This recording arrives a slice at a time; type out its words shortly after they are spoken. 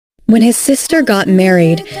When his sister got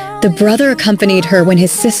married, the brother accompanied her when his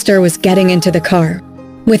sister was getting into the car.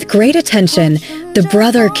 With great attention, the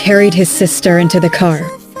brother carried his sister into the car.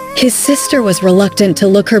 His sister was reluctant to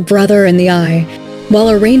look her brother in the eye.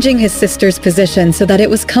 While arranging his sister's position so that it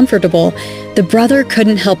was comfortable, the brother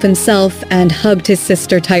couldn't help himself and hugged his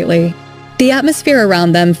sister tightly. The atmosphere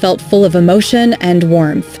around them felt full of emotion and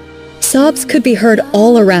warmth. Sobs could be heard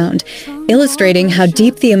all around, illustrating how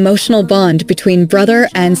deep the emotional bond between brother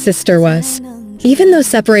and sister was. Even though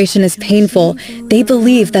separation is painful, they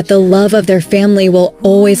believe that the love of their family will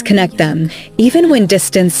always connect them, even when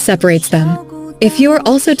distance separates them. If you are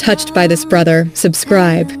also touched by this brother,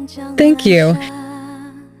 subscribe. Thank you.